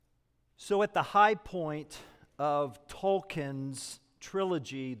So at the high point of Tolkien's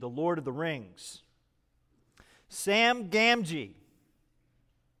trilogy, The Lord of the Rings, Sam Gamgee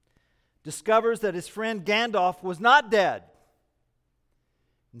discovers that his friend Gandalf was not dead.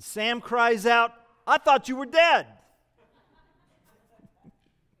 And Sam cries out, "I thought you were dead."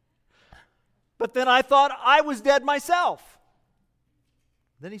 But then I thought I was dead myself.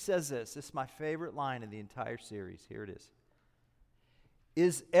 Then he says this is my favorite line in the entire series. Here it is.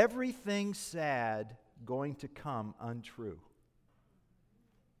 Is everything sad going to come untrue?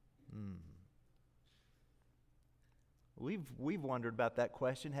 We've wondered about that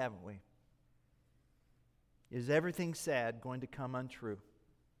question, haven't we? Is everything sad going to come untrue?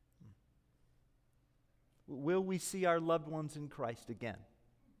 Will we see our loved ones in Christ again?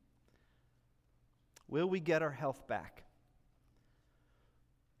 Will we get our health back?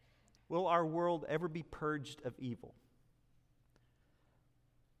 Will our world ever be purged of evil?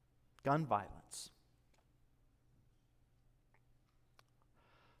 Gun violence.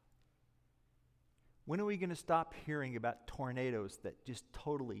 When are we going to stop hearing about tornadoes that just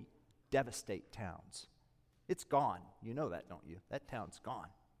totally devastate towns? It's gone. You know that, don't you? That town's gone.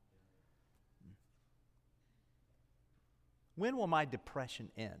 When will my depression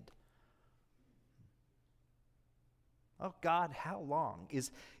end? Oh God, how long?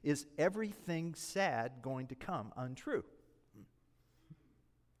 Is everything sad going to come untrue?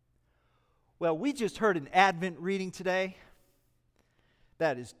 Well, we just heard an Advent reading today.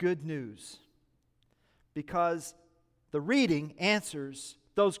 That is good news, because the reading answers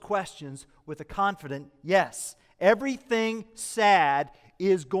those questions with a confident yes. Everything sad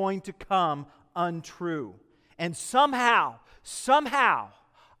is going to come untrue. And somehow,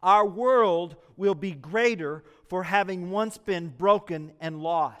 our world will be greater for having once been broken and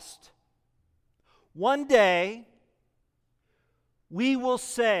lost. One day, we will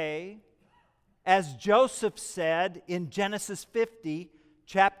say, as Joseph said in Genesis 50,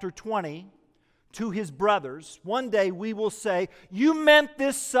 chapter 20, to his brothers, one day we will say, "You meant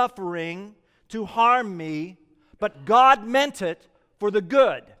this suffering to harm me, but God meant it for the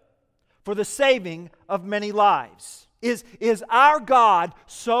good, for the saving of many lives." Is our God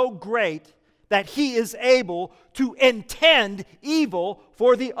so great that He is able to intend evil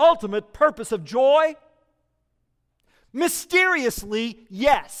for the ultimate purpose of joy? Mysteriously,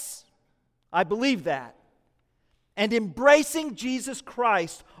 yes. I believe that. And embracing Jesus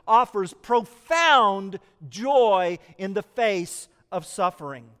Christ offers profound joy in the face of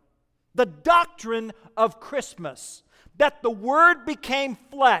suffering. The doctrine of Christmas, that the Word became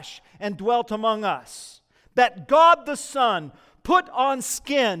flesh and dwelt among us, that God the Son put on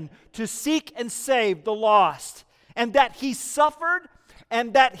skin to seek and save the lost, and that He suffered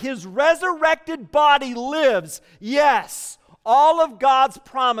and that His resurrected body lives. Yes, all of God's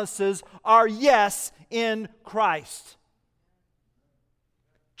promises are yes in Christ.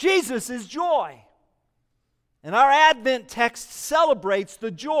 Jesus is joy. And our Advent text celebrates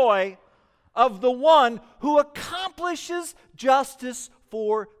the joy of the one who accomplishes justice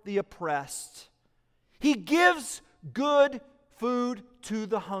for the oppressed. He gives good food to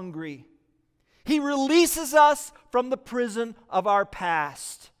the hungry. He releases us from the prison of our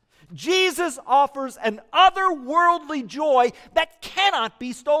past. Jesus offers an otherworldly joy that cannot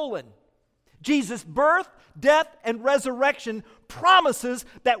be stolen. Jesus' birth, death, and resurrection promises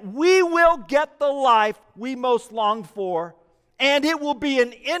that we will get the life we most long for, and it will be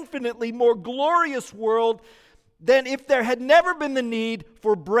an infinitely more glorious world than if there had never been the need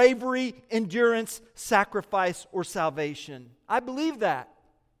for bravery, endurance, sacrifice, or salvation. I believe that.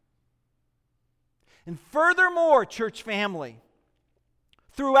 And furthermore, church family,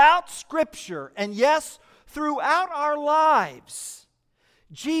 throughout Scripture, and yes, throughout our lives,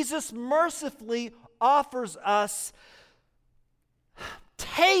 Jesus mercifully offers us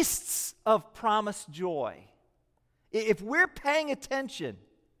tastes of promised joy. If we're paying attention,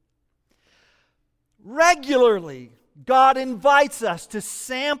 regularly, God invites us to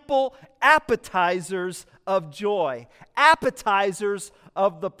sample appetizers of joy, appetizers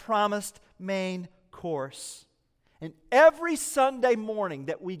of the promised main course. And every Sunday morning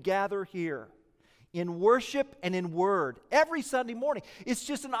that we gather here, in worship and in word, every Sunday morning, it's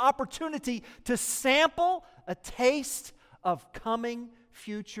just an opportunity to sample a taste of coming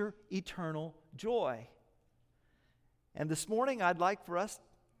future eternal joy. And this morning, I'd like for us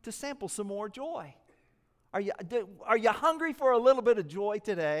to sample some more joy. Are you hungry for a little bit of joy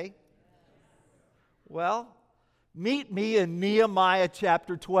today? Well, meet me in Nehemiah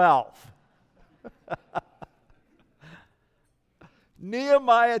chapter 12.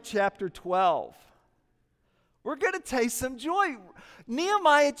 Nehemiah chapter 12. We're going to taste some joy.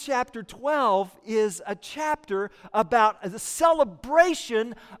 Nehemiah chapter 12 is a chapter about the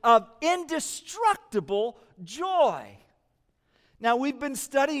celebration of indestructible joy. Now, we've been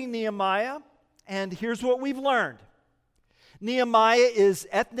studying Nehemiah, and here's what we've learned. Nehemiah is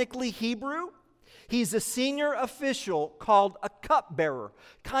ethnically Hebrew. He's a senior official called a cupbearer,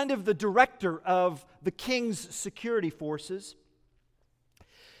 kind of the director of the king's security forces.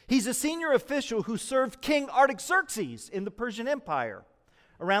 He's a senior official who served King Artaxerxes in the Persian Empire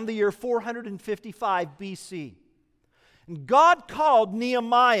around the year 455 BC. And God called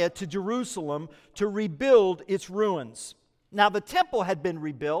Nehemiah to Jerusalem to rebuild its ruins. Now, the temple had been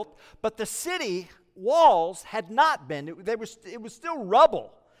rebuilt, but the city walls had not been. It was still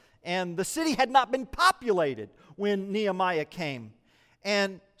rubble, and the city had not been populated when Nehemiah came.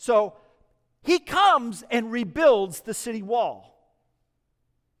 And so he comes and rebuilds the city wall.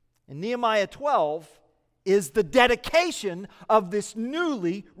 And Nehemiah 12 is the dedication of this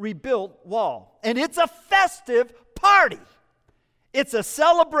newly rebuilt wall. And it's a festive party. It's a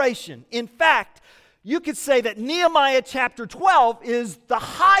celebration. In fact, you could say that Nehemiah chapter 12 is the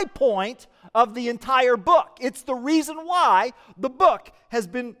high point of the entire book. It's the reason why the book has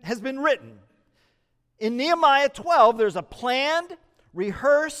been written. In Nehemiah 12, there's a planned,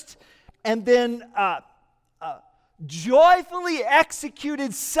 rehearsed, and then joyfully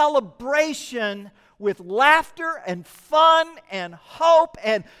executed celebration with laughter and fun and hope,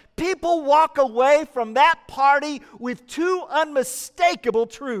 and people walk away from that party with two unmistakable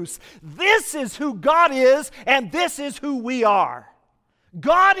truths. This is who God is, and this is who we are.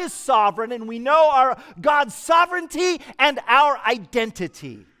 God is sovereign, and we know God's sovereignty and our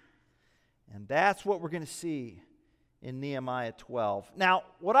identity. And that's what we're going to see in Nehemiah 12. Now,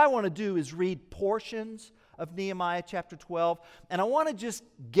 what I want to do is read portions of Nehemiah chapter 12, and I want to just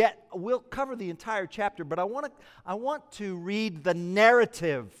we'll cover the entire chapter, but I want to read the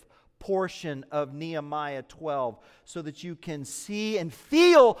narrative portion of Nehemiah 12 so that you can see and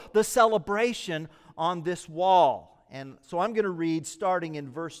feel the celebration on this wall. And so I'm going to read starting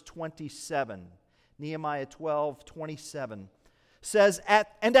in verse 27. Nehemiah 12:27 says,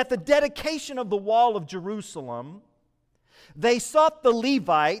 And at the dedication of the wall of Jerusalem, they sought the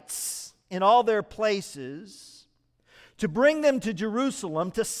Levites in all their places to bring them to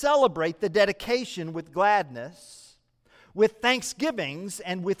Jerusalem to celebrate the dedication with gladness, with thanksgivings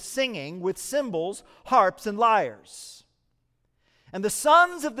and with singing, with cymbals, harps, and lyres. And the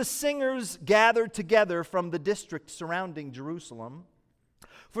sons of the singers gathered together from the district surrounding Jerusalem,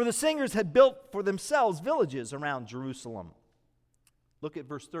 for the singers had built for themselves villages around Jerusalem. Look at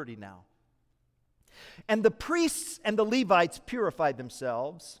verse 30 now. And the priests and the Levites purified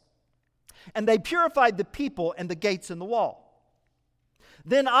themselves, and they purified the people and the gates and the wall.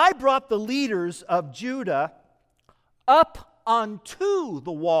 Then I brought the leaders of Judah up onto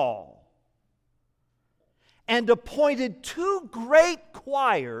the wall, and appointed two great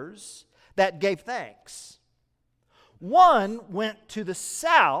choirs that gave thanks. One went to the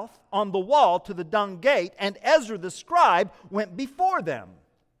south on the wall to the dung gate, and Ezra the scribe went before them.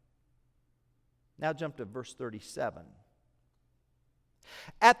 Now jump to verse 37.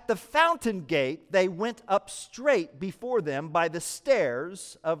 At the fountain gate they went up straight before them by the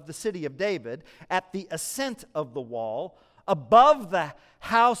stairs of the city of David, at the ascent of the wall, above the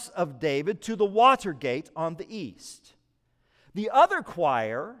house of David, to the water gate on the east. The other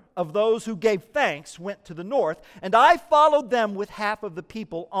choir of those who gave thanks went to the north, and I followed them with half of the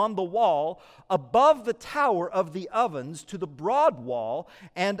people on the wall above the tower of the ovens to the broad wall,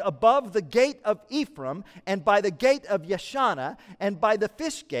 and above the gate of Ephraim, and by the gate of Yeshana, and by the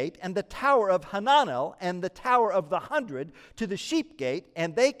fish gate, and the tower of Hananel, and the tower of the 100 to the sheep gate,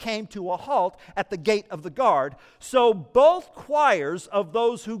 and they came to a halt at the gate of the guard. So both choirs of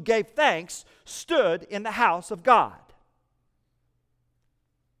those who gave thanks stood in the house of God.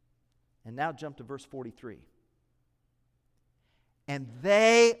 And now jump to verse 43. And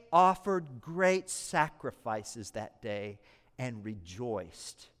they offered great sacrifices that day and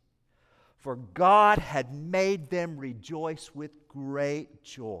rejoiced, for God had made them rejoice with great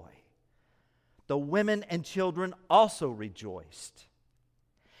joy. The women and children also rejoiced,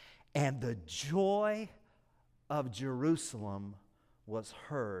 and the joy of Jerusalem was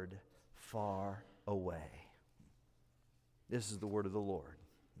heard far away. This is the word of the Lord.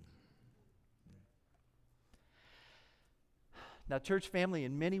 Now, church family,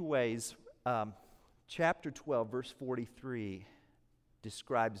 in many ways, chapter 12, verse 43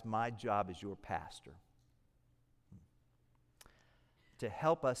 describes my job as your pastor, to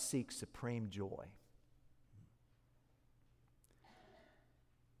help us seek supreme joy.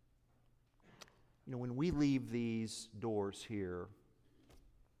 You know, when we leave these doors here,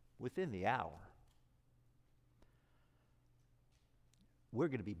 within the hour, we're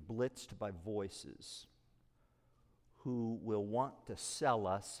going to be blitzed by voices who will want to sell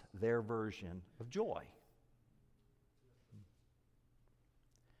us their version of joy.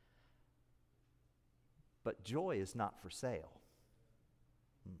 But joy is not for sale.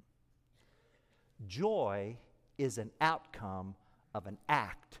 Joy is an outcome of an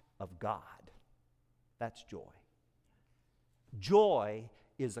act of God. That's joy. Joy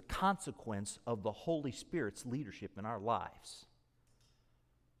is a consequence of the Holy Spirit's leadership in our lives.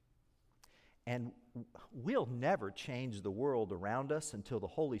 And we'll never change the world around us until the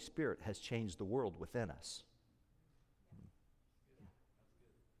Holy Spirit has changed the world within us.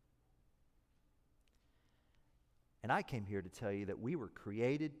 And I came here to tell you that we were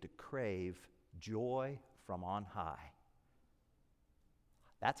created to crave joy from on high.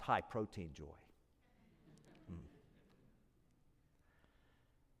 That's high protein joy.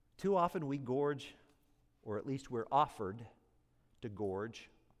 Too often we gorge, or at least we're offered to gorge,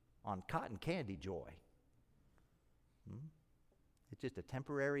 on cotton candy joy. It's just a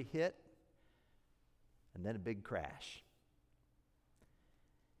temporary hit and then a big crash.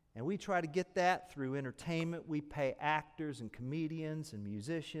 And we try to get that through entertainment. We pay actors and comedians and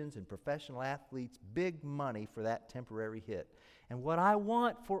musicians and professional athletes big money for that temporary hit. And what I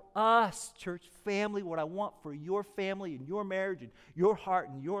want for us, church family, what I want for your family and your marriage and your heart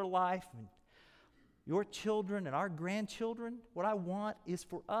and your life and your children and our grandchildren, what I want is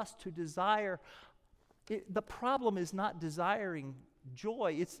for us to desire. The problem is not desiring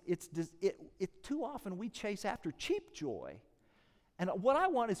joy. Too often we chase after cheap joy. And what I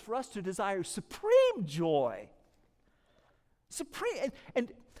want is for us to desire supreme joy. Supreme.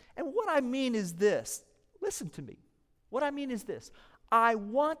 And what I mean is this. Listen to me. What I mean is this. I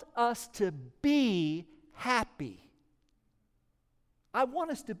want us to be happy. I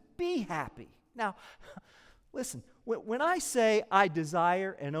want us to be happy. Now, listen, when I say I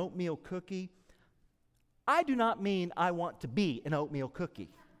desire an oatmeal cookie, I do not mean I want to be an oatmeal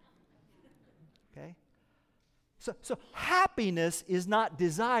cookie. Okay? So happiness is not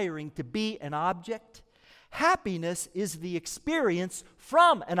desiring to be an object. Happiness is the experience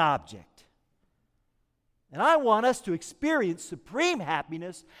from an object. And I want us to experience supreme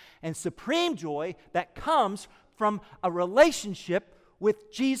happiness and supreme joy that comes from a relationship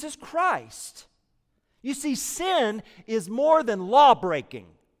with Jesus Christ. You see, sin is more than law breaking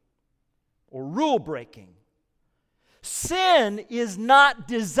or rule breaking. Sin is not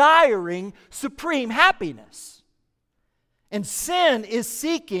desiring supreme happiness. And sin is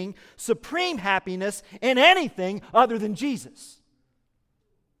seeking supreme happiness in anything other than Jesus.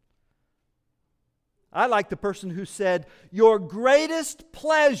 I like the person who said, "Your greatest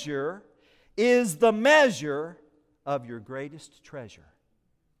pleasure is the measure of your greatest treasure."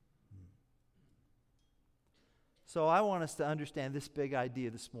 So I want us to understand this big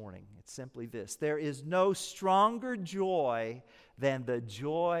idea this morning. It's simply this. There is no stronger joy than the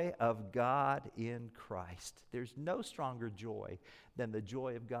joy of God in Christ. There's no stronger joy than the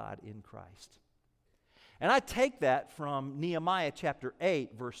joy of God in Christ. And I take that from Nehemiah chapter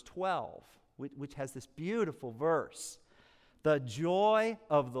 8, verse 12, which has this beautiful verse. The joy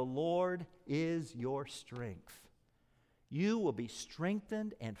of the Lord is your strength. You will be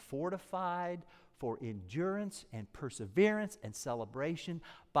strengthened and fortified for endurance and perseverance and celebration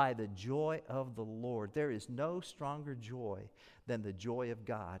by the joy of the Lord. There is no stronger joy than the joy of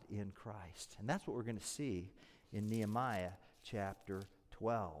God in Christ. And that's what we're going to see in Nehemiah chapter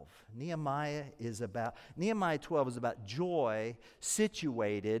 12. Nehemiah 12 is about joy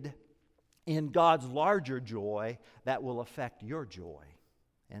situated in God's larger joy that will affect your joy.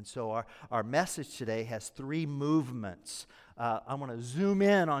 And so our message today has three movements. I want to zoom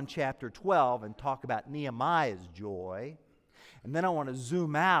in on chapter 12 and talk about Nehemiah's joy. And then I want to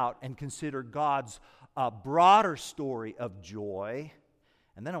zoom out and consider God's broader story of joy.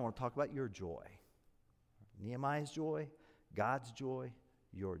 And then I want to talk about your joy. Nehemiah's joy, God's joy,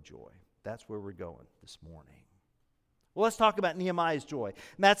 your joy. That's where we're going this morning. Well, let's talk about Nehemiah's joy.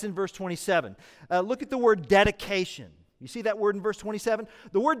 And that's in verse 27. Look at the word dedication. You see that word in verse 27?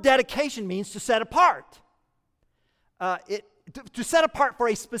 The word dedication means to set apart. To set apart for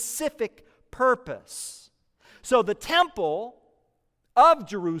a specific purpose. So the temple of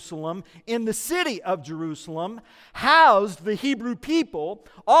Jerusalem in the city of Jerusalem housed the Hebrew people.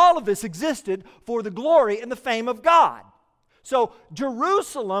 All of this existed for the glory and the fame of God. So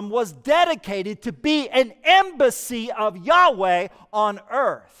Jerusalem was dedicated to be an embassy of Yahweh on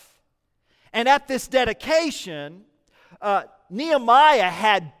earth. And at this dedication, Nehemiah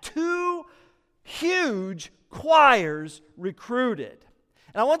had two huge choirs recruited.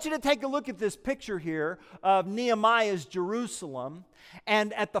 And I want you to take a look at this picture here of Nehemiah's Jerusalem.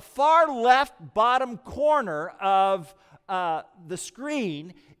 And at the far left bottom corner of the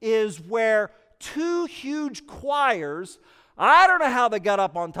screen is where two huge choirs, I don't know how they got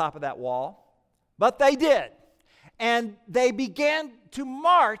up on top of that wall, but they did. And they began to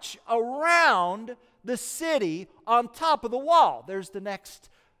march around the city on top of the wall. There's the next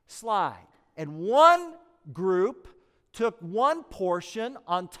slide. And one group took one portion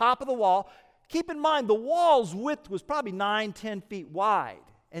on top of the wall. Keep in mind, the wall's width was probably 9-10 feet wide.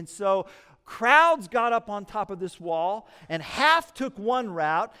 And so crowds got up on top of this wall, and half took one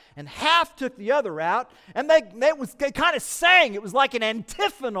route, and half took the other route, and they kind of sang. It was like an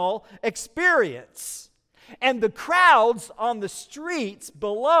antiphonal experience. And the crowds on the streets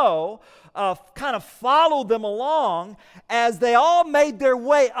below kind of followed them along as they all made their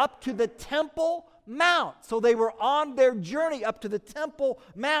way up to the Temple Mount. So they were on their journey up to the Temple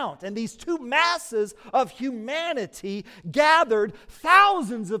Mount. And these two masses of humanity gathered,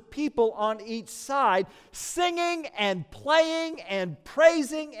 thousands of people on each side, singing and playing and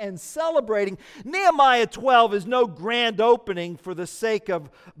praising and celebrating. Nehemiah 12 is no grand opening for the sake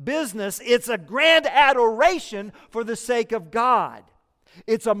of business. It's a grand adoration for the sake of God.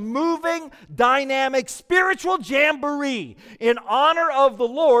 It's a moving, dynamic, spiritual jamboree in honor of the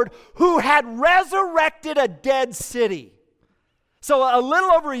Lord who had resurrected a dead city. So a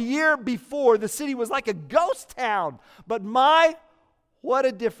little over a year before, the city was like a ghost town. But what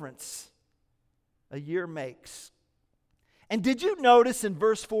a difference a year makes. And did you notice in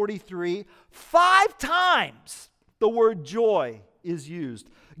verse 43, 5 times the word joy is used?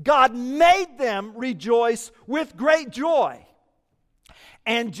 God made them rejoice with great joy.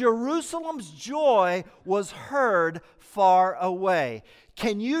 And Jerusalem's joy was heard far away.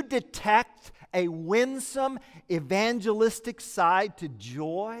 Can you detect a winsome evangelistic side to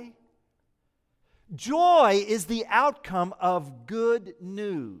joy? Joy is the outcome of good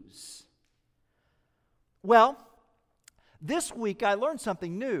news. Well, this week I learned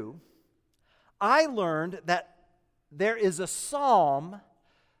something new. I learned that there is a psalm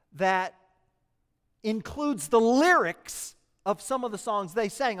that includes the lyrics of some of the songs they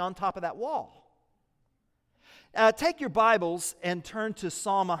sang on top of that wall. Take your Bibles and turn to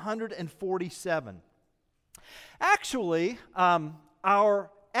Psalm 147. Actually,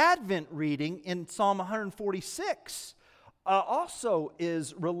 our Advent reading in Psalm 146 also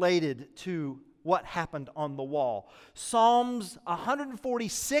is related to what happened on the wall. Psalms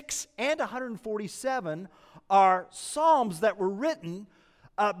 146 and 147 are psalms that were written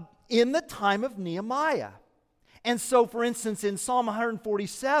in the time of Nehemiah. And so, for instance, in Psalm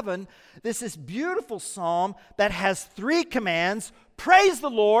 147, this is beautiful psalm that has 3 commands. Praise the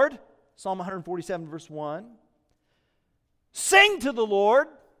Lord, Psalm 147, verse 1. Sing to the Lord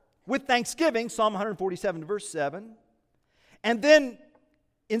with thanksgiving, Psalm 147, verse 7. And then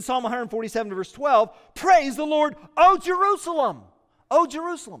in Psalm 147, verse 12, praise the Lord, O Jerusalem, O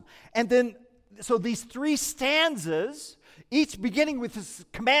Jerusalem. And then, so these 3 stanzas, each beginning with this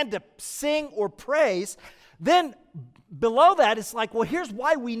command to sing or praise. Then below that, it's like, well, here's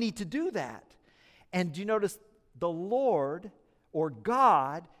why we need to do that. And do you notice the Lord or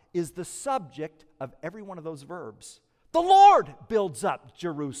God is the subject of every one of those verbs? The Lord builds up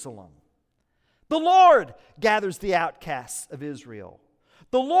Jerusalem. The Lord gathers the outcasts of Israel.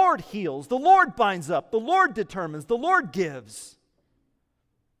 The Lord heals. The Lord binds up. The Lord determines. The Lord gives.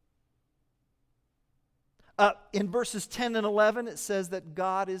 In verses 10 and 11, it says that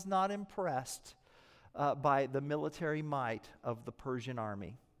God is not impressed by the military might of the Persian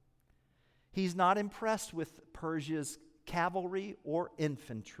army. He's not impressed with Persia's cavalry or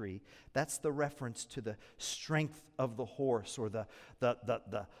infantry. That's the reference to the strength of the horse or the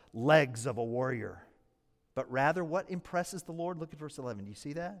legs of a warrior. But rather, what impresses the Lord? Look at verse 11. Do you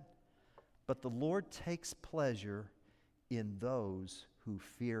see that? But the Lord takes pleasure in those who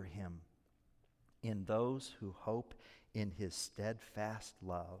fear Him, in those who hope in His steadfast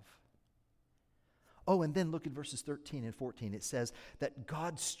love. Oh, and then look at verses 13 and 14. It says that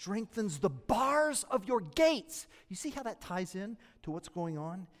God strengthens the bars of your gates. You see how that ties in to what's going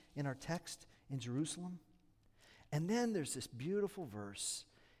on in our text in Jerusalem? And then there's this beautiful verse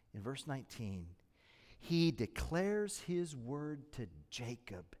in verse 19. He declares His word to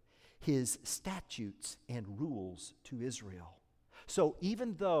Jacob, His statutes and rules to Israel. So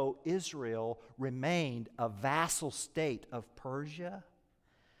even though Israel remained a vassal state of Persia,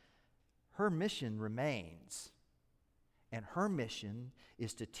 her mission remains. And her mission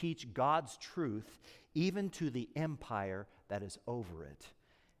is to teach God's truth even to the empire that is over it.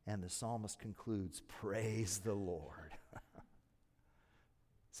 And the psalmist concludes, praise the Lord.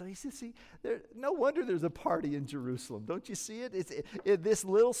 So he says, see, no wonder there's a party in Jerusalem. Don't you see it? This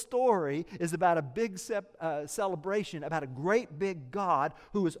little story is about a big celebration, about a great big God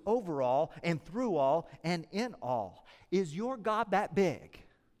who is over all and through all and in all. Is your God that big?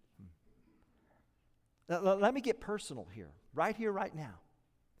 Let me get personal here, right now.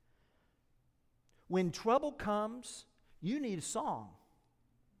 When trouble comes, you need a song.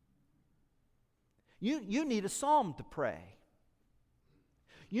 You need a psalm to pray.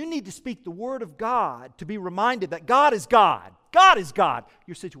 You need to speak the word of God to be reminded that God is God. God is God.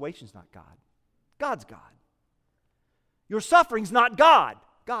 Your situation's not God. God's God. Your suffering's not God.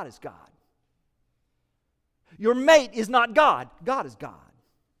 God is God. Your mate is not God. God is God.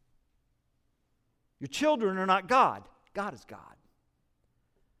 Your children are not God. God is God.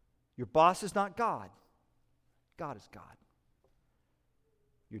 Your boss is not God. God is God.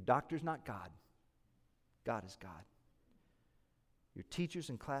 Your doctor's not God. God is God. Your teachers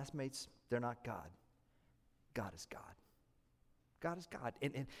and classmates, they're not God. God is God. God is God.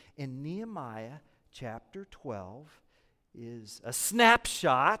 And Nehemiah chapter 12 is a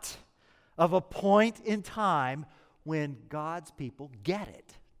snapshot of a point in time when God's people get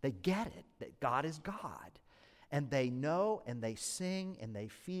it. They get it, that God is God. And they know and they sing and they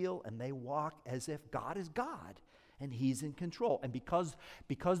feel and they walk as if God is God and He's in control. And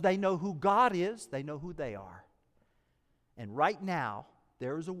because they know who God is, they know who they are. And right now,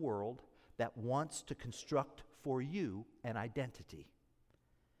 there is a world that wants to construct for you an identity.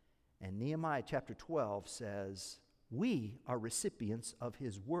 And Nehemiah chapter 12 says, we are recipients of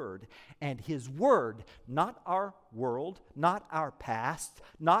His Word. And His Word, not our world, not our past,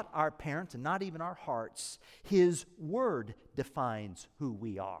 not our parents, and not even our hearts. His Word defines who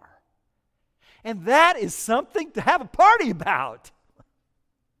we are. And that is something to have a party about.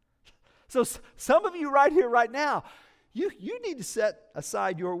 So some of you right here, right now, you need to set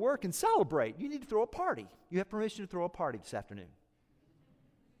aside your work and celebrate. You need to throw a party. You have permission to throw a party this afternoon.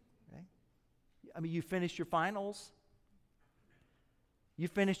 Okay? I mean, you finished your finals. You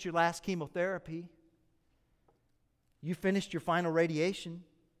finished your last chemotherapy. You finished your final radiation.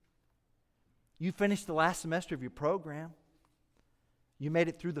 You finished the last semester of your program. You made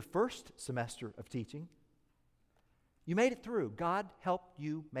it through the first semester of teaching. You made it through. God helped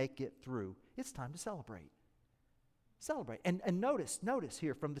you make it through. It's time to celebrate. Celebrate. And notice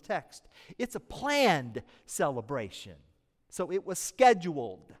here from the text, it's a planned celebration. So it was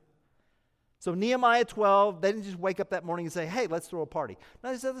scheduled. So Nehemiah 12, they didn't just wake up that morning and say, hey, let's throw a party.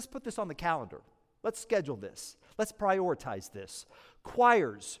 No, they said, let's put this on the calendar. Let's schedule this. Let's prioritize this.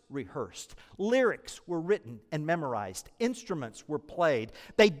 Choirs rehearsed. Lyrics were written and memorized. Instruments were played.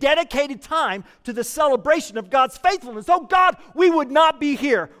 They dedicated time to the celebration of God's faithfulness. Oh God, we would not be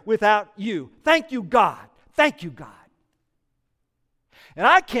here without you. Thank you, God. Thank you, God. And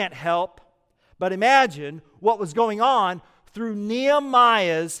I can't help but imagine what was going on through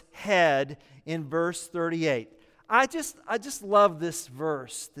Nehemiah's head in verse 38. I just love this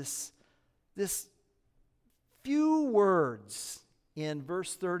verse, this few words in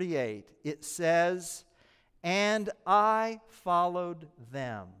verse 38. It says, and I followed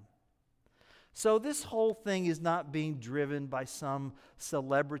them. So this whole thing is not being driven by some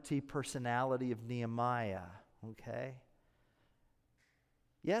celebrity personality of Nehemiah, okay?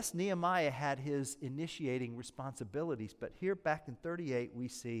 Yes, Nehemiah had his initiating responsibilities, but here back in 38 we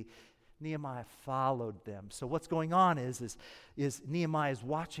see Nehemiah followed them. So what's going on is Nehemiah is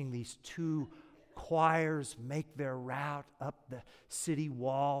watching these two choirs make their route up the city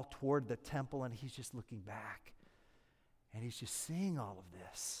wall toward the temple, and he's just looking back. And he's just seeing all of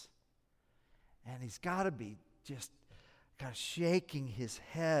this. And he's got to be just kind of shaking his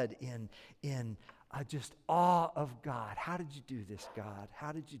head in just awe of God. How did you do this, God?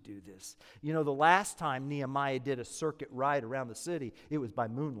 How did you do this? You know, the last time Nehemiah did a circuit ride around the city, it was by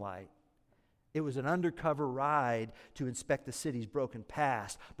moonlight. It was an undercover ride to inspect the city's broken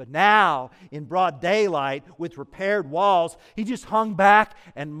past. But now, in broad daylight, with repaired walls, he just hung back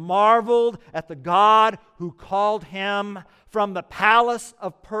and marveled at the God who called him from the palace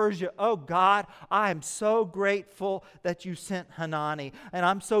of Persia. Oh God, I am so grateful that you sent Hanani. And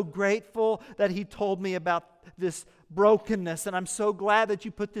I'm so grateful that he told me about this brokenness, and I'm so glad that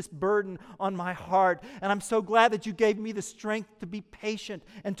you put this burden on my heart, and I'm so glad that you gave me the strength to be patient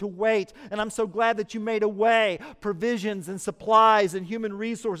and to wait, and I'm so glad that you made a way, provisions and supplies and human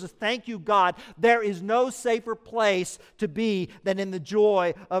resources. Thank you, God. There is no safer place to be than in the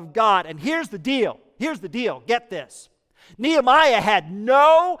joy of God. And here's the deal. Get this. Nehemiah had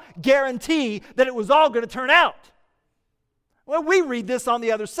no guarantee that it was all going to turn out. Well, we read this on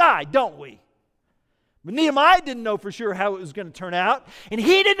the other side, don't we? But Nehemiah didn't know for sure how it was going to turn out. And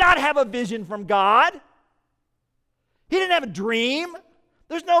he did not have a vision from God. He didn't have a dream.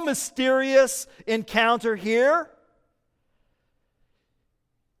 There's no mysterious encounter here.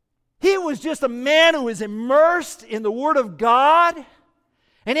 He was just a man who was immersed in the Word of God.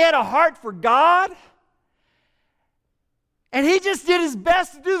 And he had a heart for God. And he just did his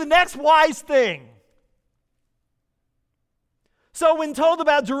best to do the next wise thing. So when told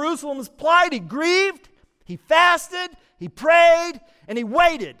about Jerusalem's plight, he grieved, he fasted, he prayed, and he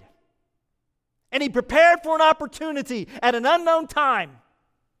waited. And he prepared for an opportunity at an unknown time.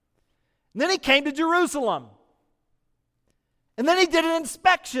 And then he came to Jerusalem. And then he did an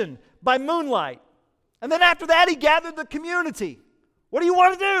inspection by moonlight. And then after that, he gathered the community. What do you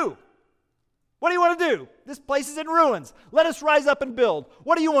want to do? What do you want to do? This place is in ruins. Let us rise up and build.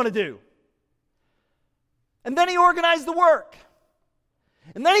 What do you want to do? And then he organized the work.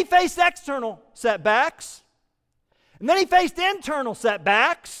 And then he faced external setbacks. And then he faced internal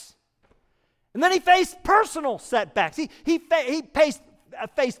setbacks. And then he faced personal setbacks. He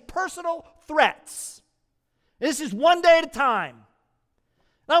faced personal threats. This is one day at a time.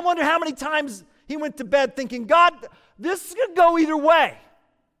 And I wonder how many times he went to bed thinking, God, this could go either way.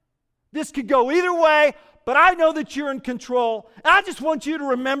 This could go either way, but I know that you're in control. And I just want you to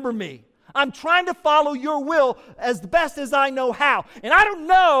remember me. I'm trying to follow your will as best as I know how. And I don't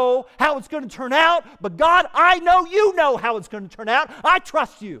know how it's going to turn out, but God, I know you know how it's going to turn out. I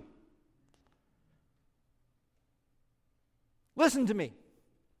trust you. Listen to me.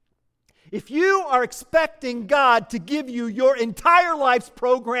 If you are expecting God to give you your entire life's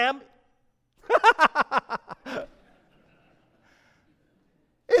program,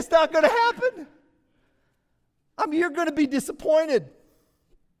 it's not going to happen. You're going to be disappointed.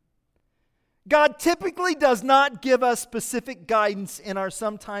 God typically does not give us specific guidance in our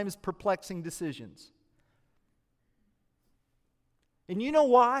sometimes perplexing decisions. And you know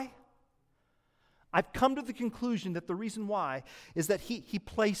why? I've come to the conclusion that the reason why is that he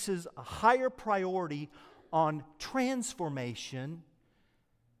places a higher priority on transformation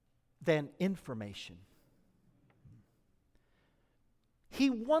than information. He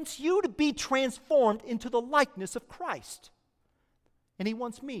wants you to be transformed into the likeness of Christ. And he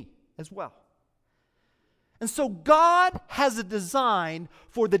wants me as well. And so God has a design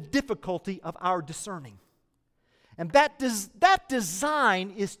for the difficulty of our discerning. And that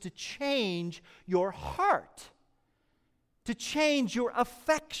design is to change your heart, to change your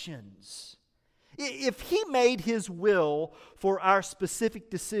affections. If he made his will for our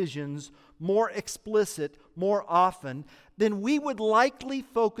specific decisions more explicit more often, then we would likely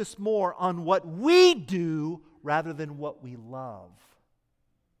focus more on what we do rather than what we love.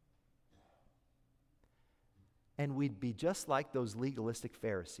 And we'd be just like those legalistic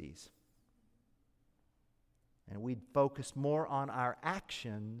Pharisees. And we'd focus more on our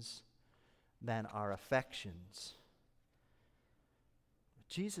actions than our affections.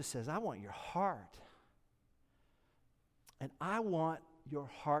 Jesus says, I want your heart. And I want your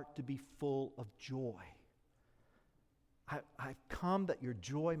heart to be full of joy. I've come that your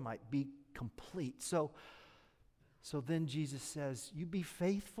joy might be complete. So then Jesus says, you be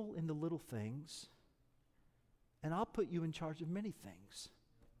faithful in the little things, and I'll put you in charge of many things.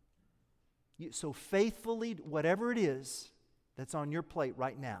 So faithfully, whatever it is that's on your plate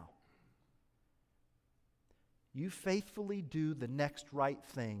right now, you faithfully do the next right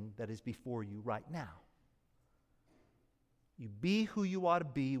thing that is before you right now. You be who you ought to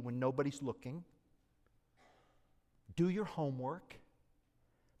be when nobody's looking. Do your homework.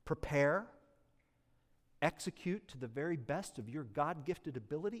 Prepare. Execute to the very best of your God-gifted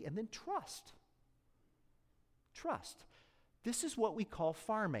ability, and then trust. Trust. This is what we call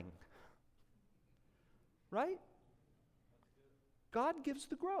farming. Right? God gives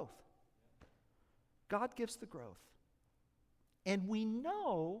the growth. God gives the growth. And we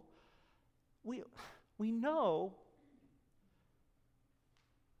know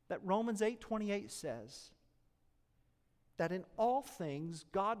that Romans 8:28 says that in all things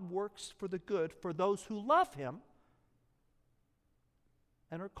God works for the good for those who love him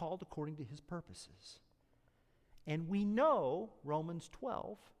and are called according to his purposes. And we know, Romans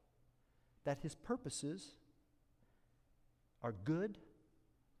 12, that his purposes are good,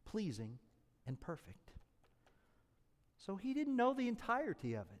 pleasing, and perfect. So he didn't know the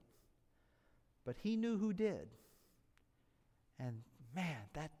entirety of it, but he knew who did. And man,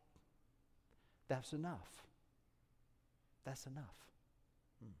 that's enough. That's enough.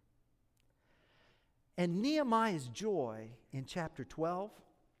 And Nehemiah's joy in chapter 12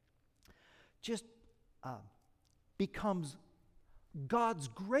 just becomes God's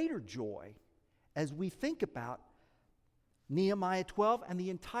greater joy as we think about Nehemiah 12 and the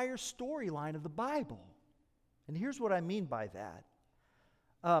entire storyline of the Bible. And here's what I mean by that.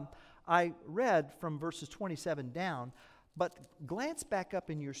 I read from verses 27 down, but glance back up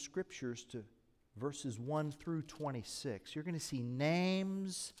in your scriptures to verses 1 through 26. You're going to see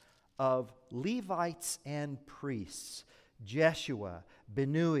names of Levites and priests: Jeshua,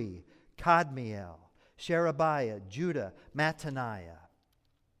 Binnui, Kadmiel, Sherebiah, Judah, Mattaniah.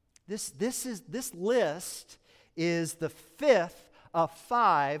 This list is the fifth of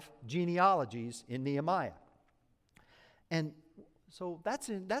 5 genealogies in Nehemiah. And so that's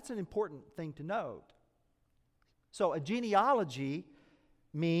an important thing to note. So a genealogy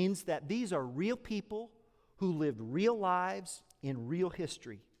means that these are real people who lived real lives in real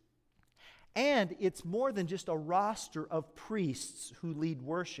history. And it's more than just a roster of priests who lead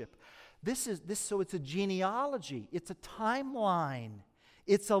worship. So it's a genealogy, it's a timeline,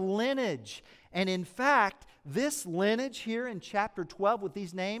 it's a lineage. And in fact, this lineage here in chapter 12 with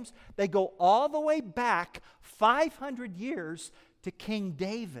these names, they go all the way back 500 years to King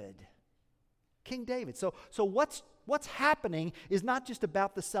David. King David. So what's happening is not just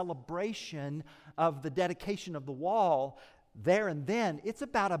about the celebration of the dedication of the wall there and then. It's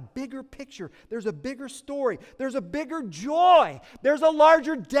about a bigger picture. There's a bigger story. There's a bigger joy. There's a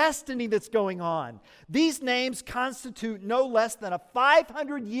larger destiny that's going on. These names constitute no less than a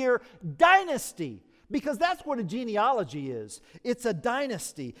 500-year dynasty, because that's what a genealogy is. It's a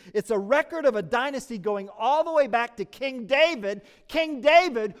dynasty. It's a record of a dynasty going all the way back to King David. King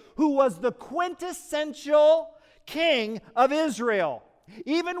David, who was the quintessential king of Israel.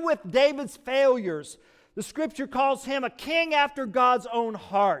 Even with David's failures, the Scripture calls him a king after God's own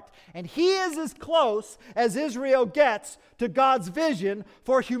heart. And he is as close as Israel gets to God's vision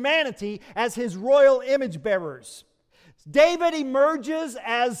for humanity as his royal image bearers. David emerges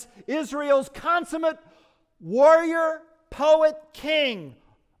as Israel's consummate warrior, poet, king,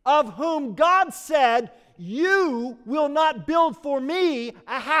 of whom God said, "You will not build for me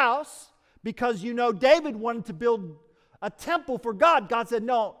a house," because David wanted to build a temple for God. God said,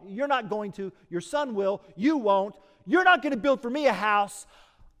 "No, you're not going to. Your son will. You won't. You're not going to build for me a house.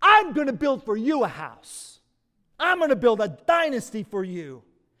 I'm going to build for you a house. I'm going to build a dynasty for you."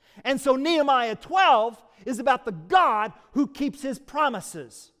 And so Nehemiah 12 is about the God who keeps his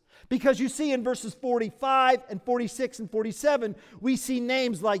promises. Because you see in verses 45 and 46 and 47, we see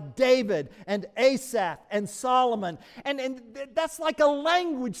names like David and Asaph and Solomon. And that's like a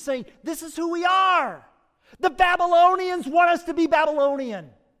language saying, this is who we are. The Babylonians want us to be Babylonian.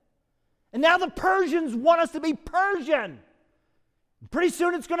 And now the Persians want us to be Persian. Pretty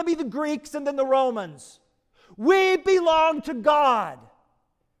soon it's going to be the Greeks and then the Romans. We belong to God.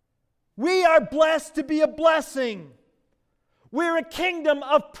 We are blessed to be a blessing. We're a kingdom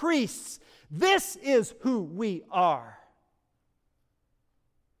of priests. This is who we are.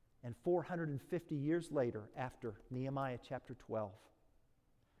 And 450 years later, after Nehemiah chapter 12,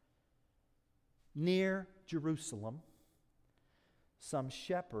 near Jerusalem, some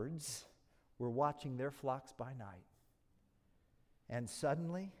shepherds were watching their flocks by night. And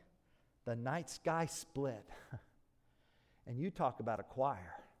suddenly, the night sky split. And you talk about a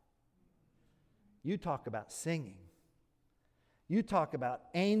choir. You talk about singing. You talk about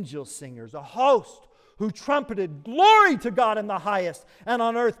angel singers, a host who trumpeted glory to God in the highest, and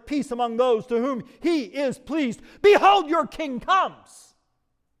on earth peace among those to whom he is pleased. Behold, your king comes.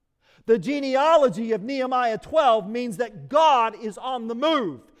 The genealogy of Nehemiah 12 means that God is on the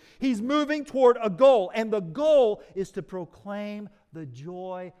move. He's moving toward a goal, and the goal is to proclaim the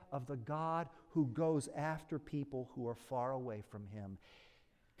joy of the God who goes after people who are far away from him.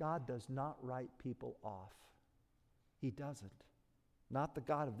 God does not write people off. He doesn't. Not the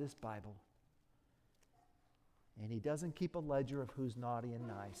God of this Bible. And he doesn't keep a ledger of who's naughty and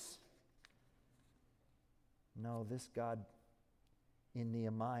nice. No, this God in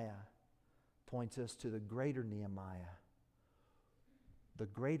Nehemiah points us to the greater Nehemiah. The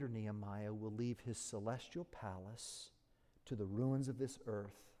greater Nehemiah will leave his celestial palace to the ruins of this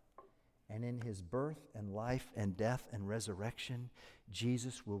earth. And in his birth and life and death and resurrection,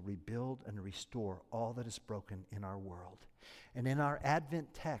 Jesus will rebuild and restore all that is broken in our world. And in our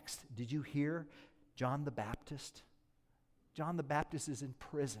Advent text, did you hear John the Baptist? John the Baptist is in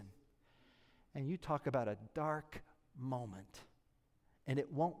prison. And you talk about a dark moment. And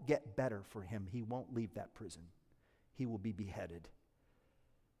it won't get better for him. He won't leave that prison. He will be beheaded.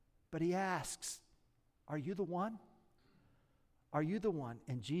 But he asks, "Are you the one? Are you the one?"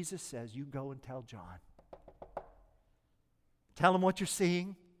 And Jesus says, "You go and tell John. Tell him what you're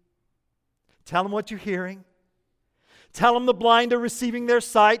seeing. Tell him what you're hearing. Tell them the blind are receiving their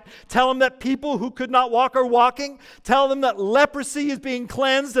sight. Tell them that people who could not walk are walking. Tell them that leprosy is being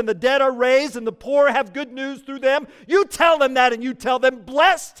cleansed and the dead are raised and the poor have good news through them. You tell them that, and you tell them,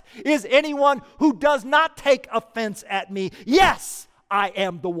 blessed is anyone who does not take offense at me. Yes, I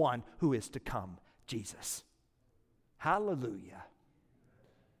am the one who is to come, Jesus. Hallelujah.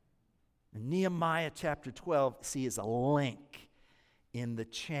 And Nehemiah chapter 12, see, is a link in the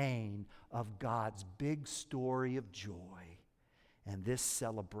chain of God's big story of joy. And this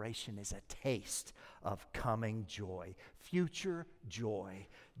celebration is a taste of coming joy, future joy,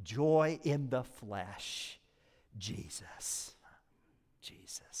 joy in the flesh. Jesus.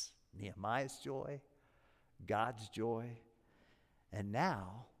 Jesus. Nehemiah's joy, God's joy. And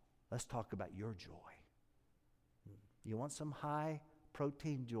now, let's talk about your joy. You want some high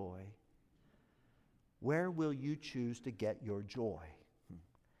protein joy? Where will you choose to get your joy?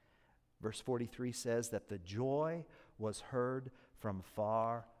 Verse 43 says that the joy was heard from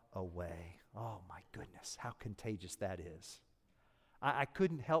far away. Oh my goodness, how contagious that is. I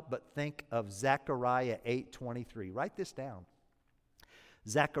couldn't help but think of Zechariah 8:23. Write this down.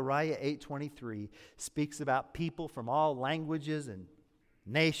 Zechariah 8:23 speaks about people from all languages and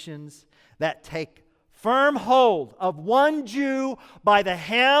nations that take firm hold of one Jew by the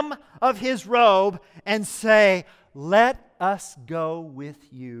hem of his robe and say, let us go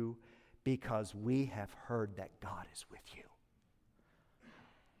with you because we have heard that God is with you.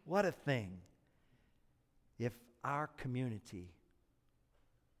 What a thing if our community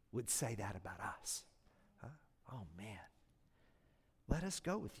would say that about us. Huh? Oh man, let us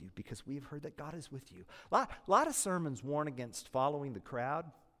go with you because we have heard that God is with you. A lot of sermons warn against following the crowd.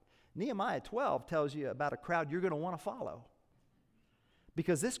 Nehemiah 12 tells you about a crowd you're going to want to follow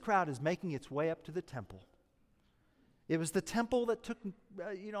because this crowd is making its way up to the temple. It was the temple that took,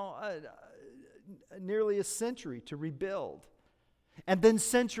 nearly a century to rebuild. And then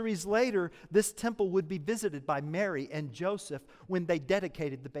centuries later, this temple would be visited by Mary and Joseph when they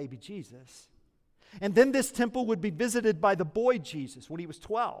dedicated the baby Jesus. And then this temple would be visited by the boy Jesus when he was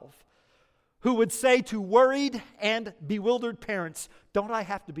 12, who would say to worried and bewildered parents, don't I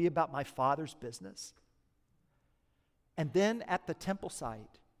have to be about my Father's business? And then at the temple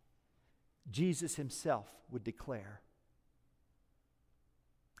site, Jesus himself would declare,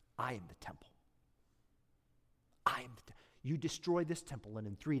 I am the temple. I am the temple. You destroy this temple, and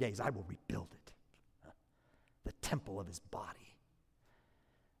in 3 days I will rebuild it. The temple of his body.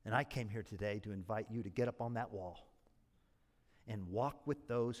 And I came here today to invite you to get up on that wall and walk with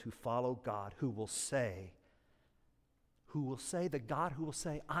those who follow God, who will say, the God who will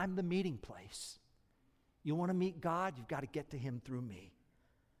say, I'm the meeting place. You want to meet God? You've got to get to him through me.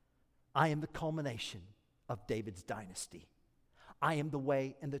 I am the culmination of David's dynasty. I am the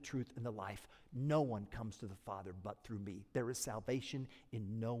way and the truth and the life. No one comes to the Father but through me. There is salvation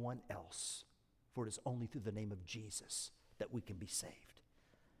in no one else, for it is only through the name of Jesus that we can be saved.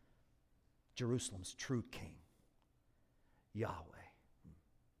 Jerusalem's true King, Yahweh.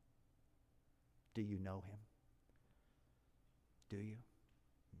 Do you know him? Do you?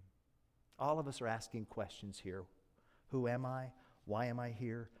 All of us are asking questions here. Who am I? Why am I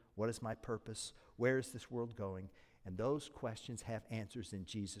here? What is my purpose? Where is this world going? And those questions have answers in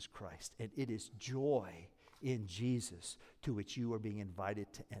Jesus Christ. And it is joy in Jesus to which you are being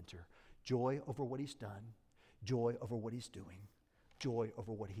invited to enter. Joy over what he's done. Joy over what he's doing. Joy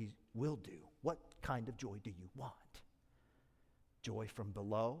over what he will do. What kind of joy do you want? Joy from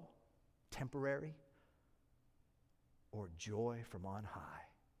below, temporary, or joy from on high?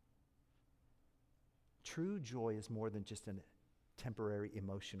 True joy is more than just a temporary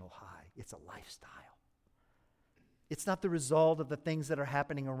emotional high. It's a lifestyle. It's not the result of the things that are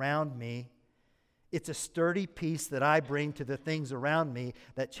happening around me. It's a sturdy peace that I bring to the things around me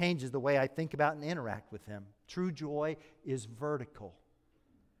that changes the way I think about and interact with them. True joy is vertical.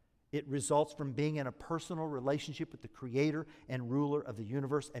 It results from being in a personal relationship with the creator and ruler of the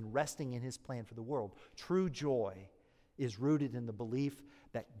universe and resting in his plan for the world. True joy is rooted in the belief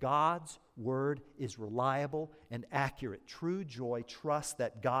that God's word is reliable and accurate. True joy trusts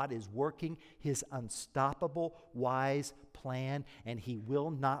that God is working his unstoppable, wise plan, and he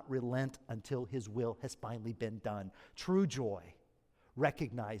will not relent until his will has finally been done. True joy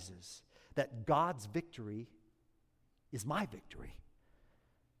recognizes that God's victory is my victory,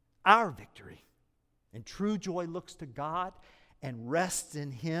 our victory. And true joy looks to God and rests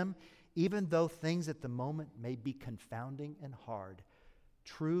in him, even though things at the moment may be confounding and hard.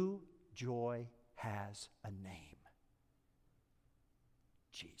 True joy has a name: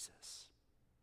 Jesus.